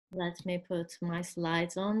Let me put my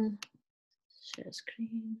slides on. Share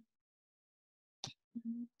screen.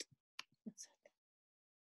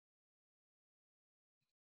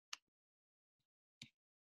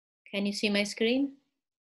 Can you see my screen?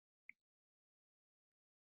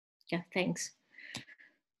 Yeah, thanks.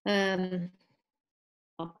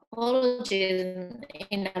 Apologies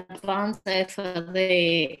in advance if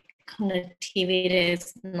the connectivity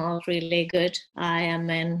is not really good. I am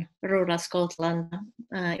in rural Scotland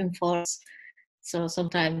in forest, so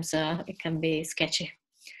sometimes it can be sketchy.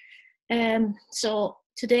 So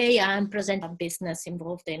today I'm presenting a business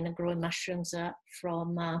involved in growing mushrooms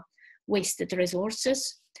from wasted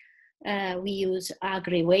resources. We use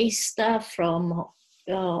agri-waste from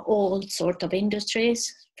all sorts of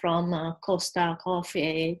industries, from Costa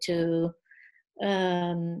coffee to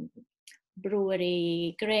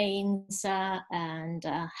brewery grains and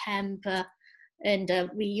hemp. And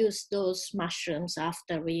we use those mushrooms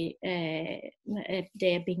after they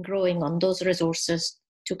have been growing on those resources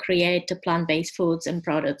to create plant-based foods and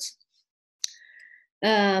products.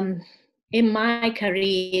 In my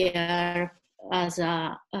career as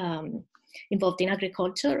involved in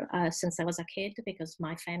agriculture since I was a kid, because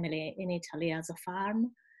my family in Italy has a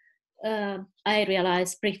farm, I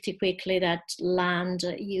realized pretty quickly that land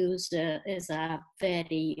use is a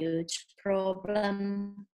very huge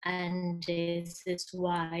problem, and this is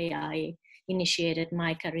why I initiated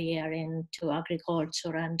my career into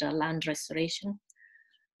agriculture and land restoration.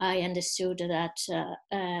 I understood that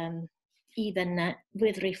even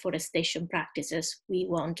with reforestation practices, we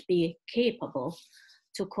won't be capable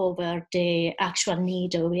to cover the actual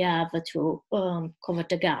need we have to cover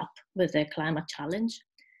the gap with the climate challenge.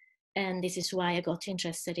 And this is why I got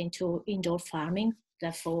interested into indoor farming,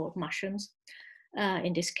 therefore mushrooms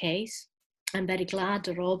in this case. I'm very glad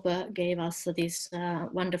Rob gave us this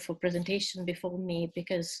wonderful presentation before me,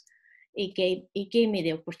 because it gave me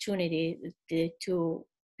the opportunity to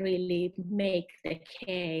really make the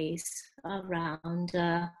case around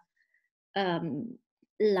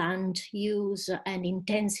land use and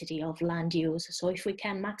intensity of land use. So if we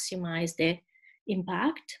can maximize the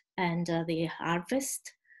impact and the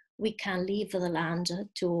harvest, we can leave the land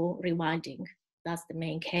to rewilding. That's the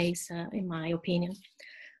main case, in my opinion.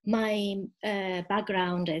 My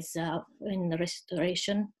background is in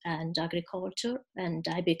restoration and agriculture, and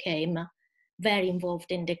I became very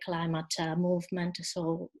involved in the climate movement.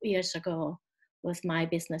 So years ago, with my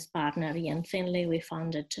business partner Ian Finlay, we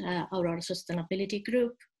founded Aurora Sustainability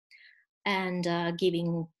Group, and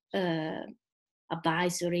giving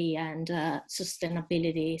advisory and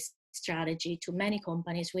sustainability strategy to many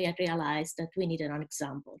companies. We had realized that we needed an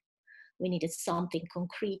example. We needed something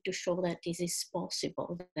concrete to show that this is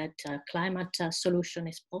possible, that climate solution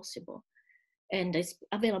is possible, and it's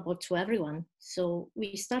available to everyone. So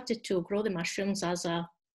we started to grow the mushrooms as a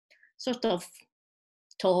sort of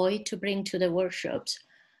toy to bring to the workshops.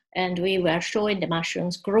 And we were showing the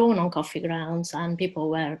mushrooms grown on coffee grounds, and people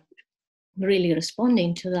were really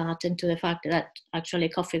responding to that and to the fact that actually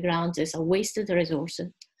coffee grounds is a wasted resource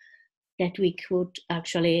that we could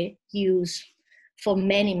actually use for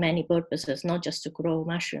many, many purposes, not just to grow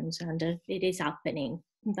mushrooms. And it is happening,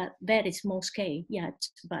 but very small scale yet,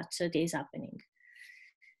 but it is happening.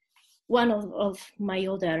 One of my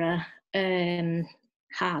other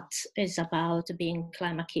hats is about being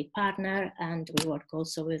Climate Kit partner, and we work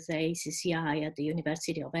also with the ACCI at the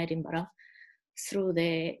University of Edinburgh through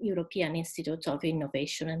the European Institute of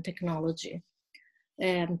Innovation and Technology.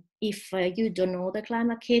 If you don't know the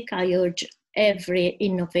Climate Kit, I urge every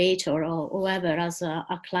innovator or whoever has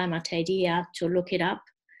a climate idea to look it up,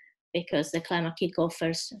 because the Climate Kit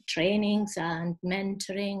offers trainings and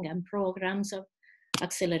mentoring and programs of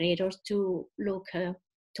accelerators to look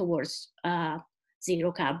towards a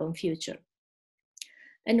zero carbon future.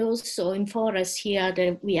 And also in Forest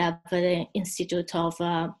here, we have the Institute of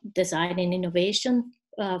Design and Innovation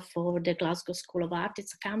for the Glasgow School of Art.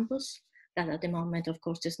 It's a campus that at the moment, of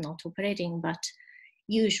course, is not operating, but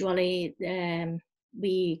usually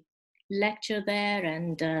we lecture there,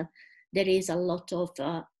 and there is a lot of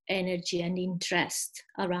energy and interest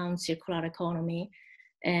around circular economy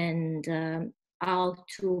and how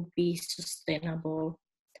to be sustainable.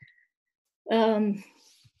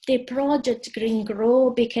 The project Green Grow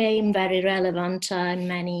became very relevant in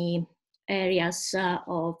many areas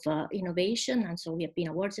of innovation, and so we have been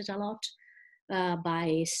awarded a lot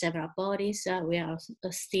by several bodies. We are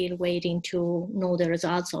still waiting to know the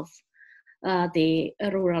results of the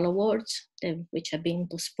Rural Awards, which have been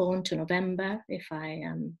postponed to November, if I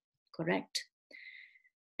am correct.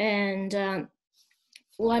 And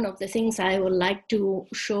one of the things I would like to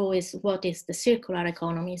show is what is the circular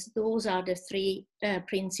economy. Those are the three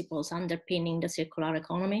principles underpinning the circular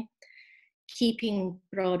economy. Keeping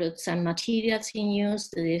products and materials in use,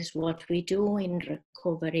 that is what we do in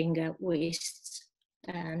recovering waste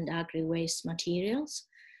and agri-waste materials.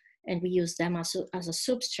 And we use them as a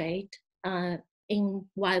substrate.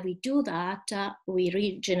 While we do that, we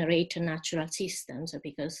regenerate natural systems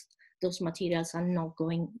because those materials are not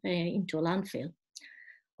going into a landfill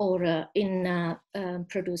or in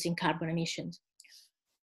producing carbon emissions.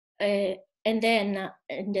 And then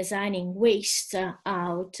designing waste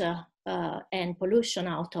out and pollution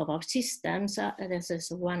out of our systems. This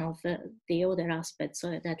is one of the other aspects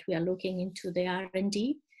that we are looking into the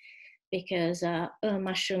R&D, because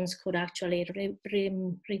mushrooms could actually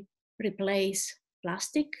replace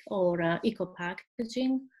plastic or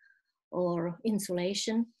eco-packaging or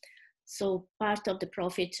insulation. So part of the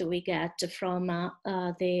profit we get from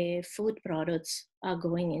the food products are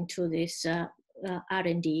going into this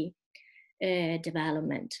R&D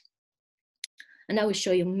development. And I will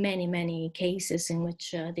show you many, many cases in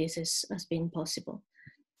which this has been possible.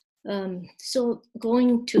 So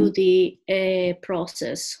going to the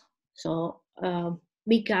process. So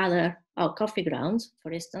we gather our coffee grounds,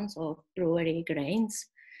 for instance, or brewery grains,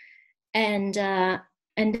 and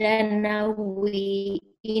then we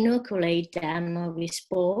inoculate them with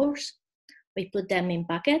spores. We put them in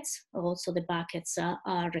buckets. Also, the buckets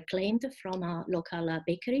are reclaimed from local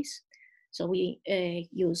bakeries. So we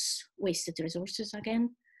use wasted resources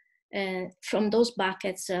again. From those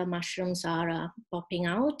buckets, mushrooms are popping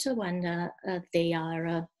out when they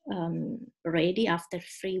are ready after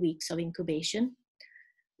 3 weeks of incubation.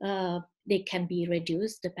 They can be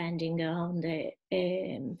reduced depending on the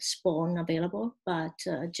spawn available, but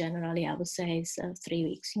generally I would say it's 3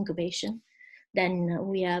 weeks incubation. Then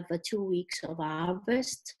we have 2 weeks of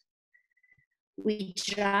harvest. We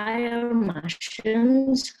dry our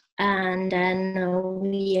mushrooms, and then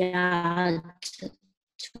we add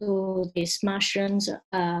to these mushrooms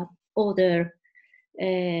other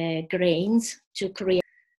grains to create,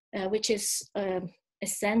 which is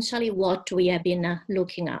essentially what we have been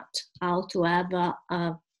looking at, how to have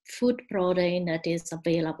a food protein that is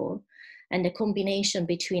available. And the combination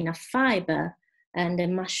between a fiber and the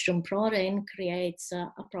mushroom protein creates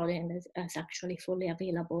a protein that is actually fully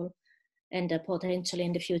available and potentially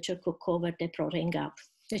in the future could cover the protein gap,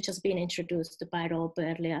 which has been introduced by Rob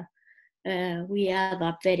earlier. We have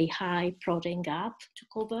a very high protein gap to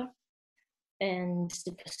cover. And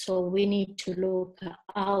so we need to look at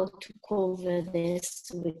how to cover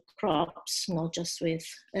this with crops, not just with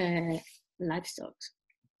livestock.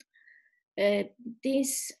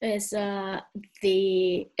 This is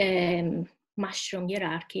the mushroom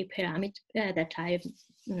hierarchy pyramid that I've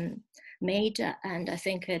made, and I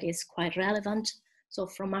think it is quite relevant. So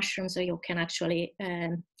from mushrooms, you can actually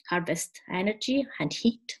harvest energy and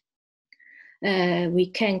heat.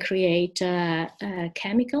 We can create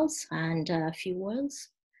chemicals and fuels.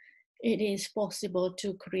 It is possible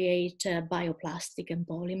to create bioplastic and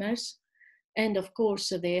polymers. And of course,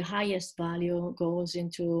 the highest value goes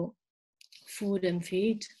into food and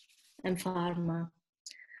feed and pharma.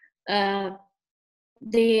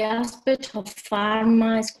 The aspect of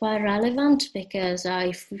pharma is quite relevant because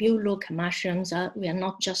if you look at mushrooms, we are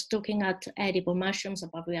not just looking at edible mushrooms,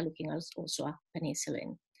 but we are looking also at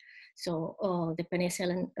penicillin. So the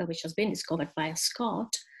penicillin, which has been discovered by a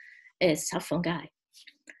Scot, is a fungi.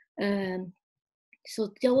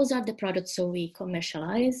 So those are the products that we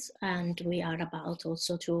commercialize, and we are about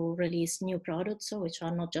also to release new products, which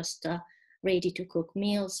are not just ready to cook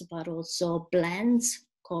meals, but also blends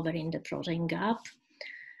covering the protein gap.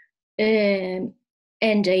 And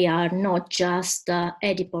they are not just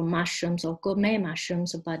edible mushrooms or gourmet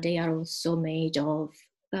mushrooms, but they are also made of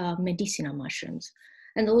medicinal mushrooms.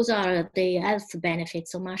 And those are the health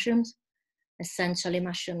benefits of mushrooms. Essentially,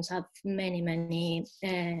 mushrooms have many, many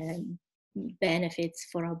benefits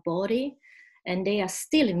for our body, and they are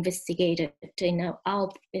still investigated in how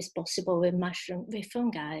it's possible with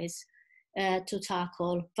fungi to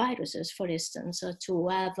tackle viruses, for instance, to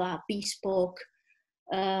have a bespoke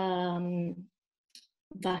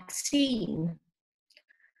vaccine.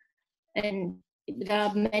 And there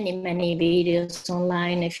are many, many videos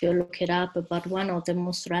online if you look it up, but one of the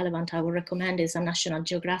most relevant I would recommend is a National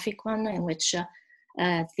Geographic one, in which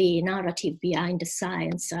the narrative behind the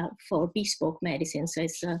science for bespoke medicines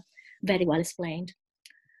is very well explained.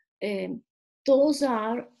 Those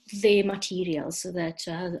are the materials that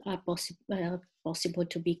are possible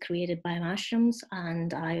to be created by mushrooms,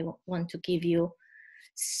 and I want to give you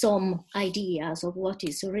some ideas of what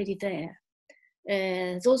is already there.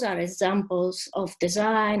 Those are examples of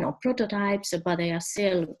design or prototypes, but they are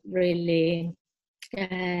still really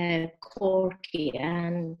quirky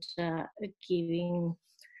and giving,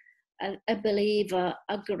 I believe, a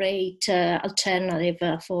great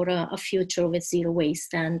alternative for a future with zero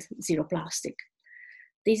waste and zero plastic.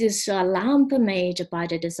 This is a lamp made by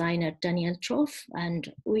the designer Daniel Troff,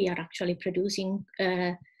 and we are actually producing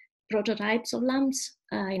prototypes of lamps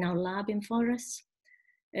in our lab in Forres.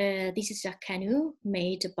 This is a canoe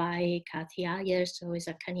made by Kathy Ayers, who is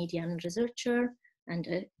a Canadian researcher, and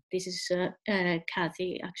this is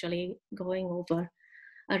Kathy actually going over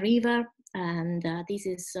a river. And this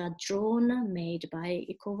is a drone made by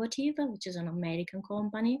Ecovative, which is an American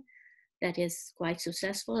company that is quite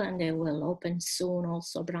successful, and they will open soon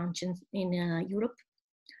also branches in Europe.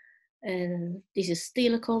 This is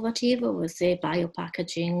still Ecovative with the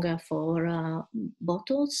biopackaging for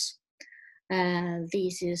bottles.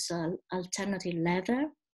 This is alternative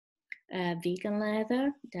leather, vegan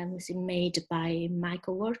leather, that is made by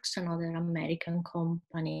Mycoworks, another American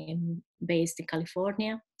company based in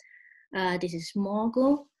California. This is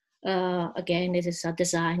Mogo. Again, this is a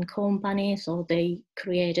design company, so they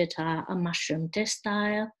created a mushroom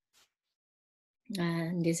textile.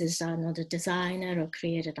 And this is another designer who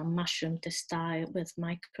created a mushroom textile with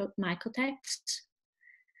Mycotex.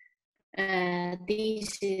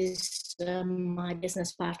 This is my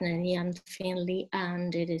business partner, Ian Finley,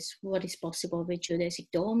 and it is what is possible with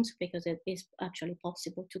geodesic domes, because it is actually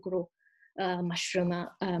possible to grow mushroom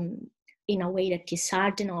in a way that is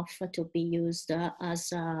hard enough to be used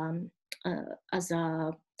as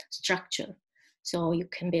a structure. So you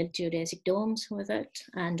can build geodesic domes with it,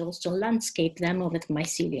 and also landscape them with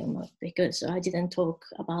mycelium, because I didn't talk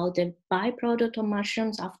about the byproduct of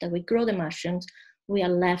mushrooms. After we grow the mushrooms, we are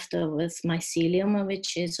left with mycelium,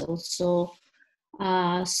 which is also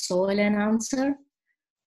a soil enhancer.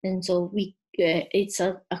 And so it's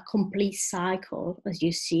a complete cycle, as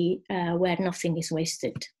you see, where nothing is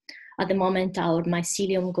wasted. At the moment, our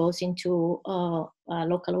mycelium goes into a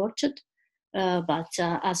local orchard, but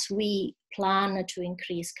as we plan to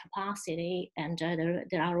increase capacity, and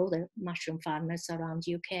there are other mushroom farmers around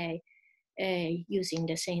UK using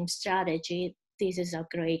the same strategy, this is a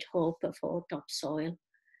great hope for topsoil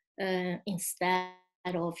instead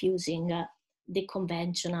of using the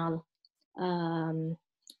conventional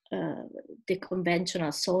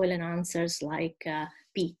soil enhancers like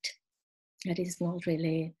peat. It is not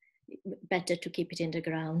really better to keep it in the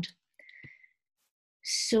ground.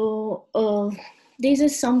 So this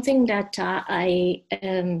is something that I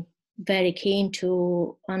am very keen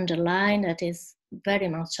to underline, that is very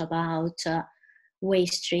much about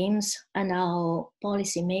waste streams and how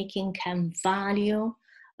policy making can value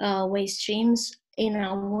waste streams in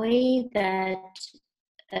a way that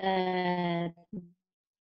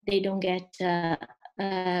they don't get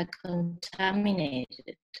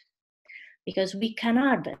contaminated, because we can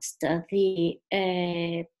harvest the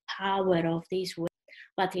power of these waste.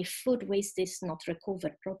 But if food waste is not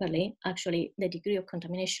recovered properly, actually the degree of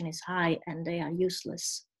contamination is high and they are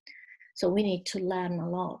useless. So we need to learn a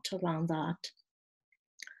lot around that.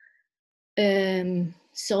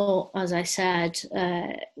 So as I said,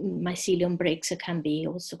 mycelium bricks can be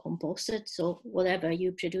also composted. So whatever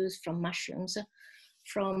you produce from mushrooms,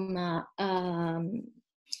 from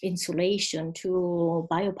insulation to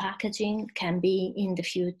biopackaging, can be in the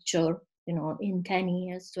future, in 10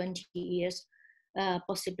 years, 20 years,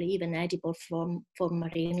 possibly even edible for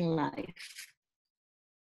marine life.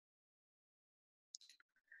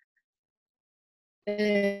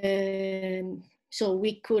 So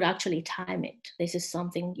we could actually time it. This is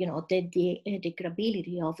something, the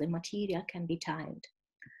degradability of the material can be timed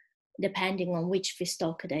depending on which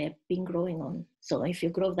feedstock they have been growing on. So if you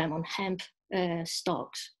grow them on hemp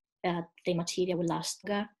stalks, the material will last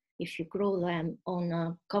longer. If you grow them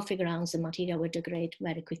on coffee grounds, the material will degrade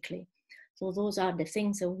very quickly. So those are the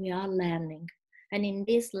things that we are learning. And in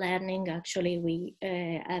this learning, actually, we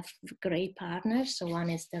have great partners. So one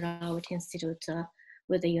is the Rowett Institute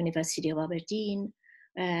with the University of Aberdeen.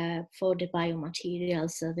 For the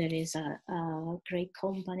biomaterials, there is a great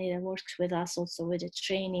company that works with us also with the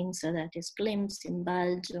training, so that is Glimpse in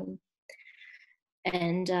Belgium.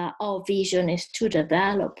 And our vision is to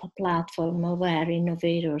develop a platform where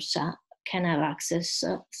innovators can have access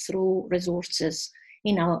through resources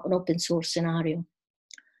in an open source scenario.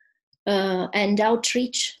 And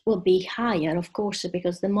outreach will be higher, of course,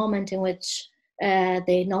 because the moment in which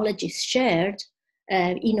the knowledge is shared,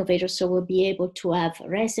 innovators will be able to have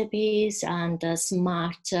recipes and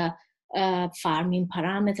smart farming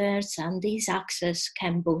parameters, and these access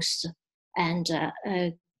can boost and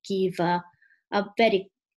give a very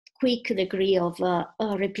quick degree of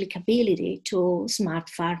replicability to smart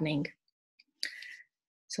farming.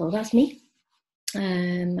 So that's me.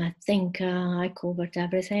 I think I covered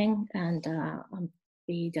everything, and I'll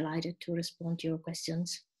be delighted to respond to your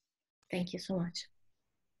questions. Thank you so much.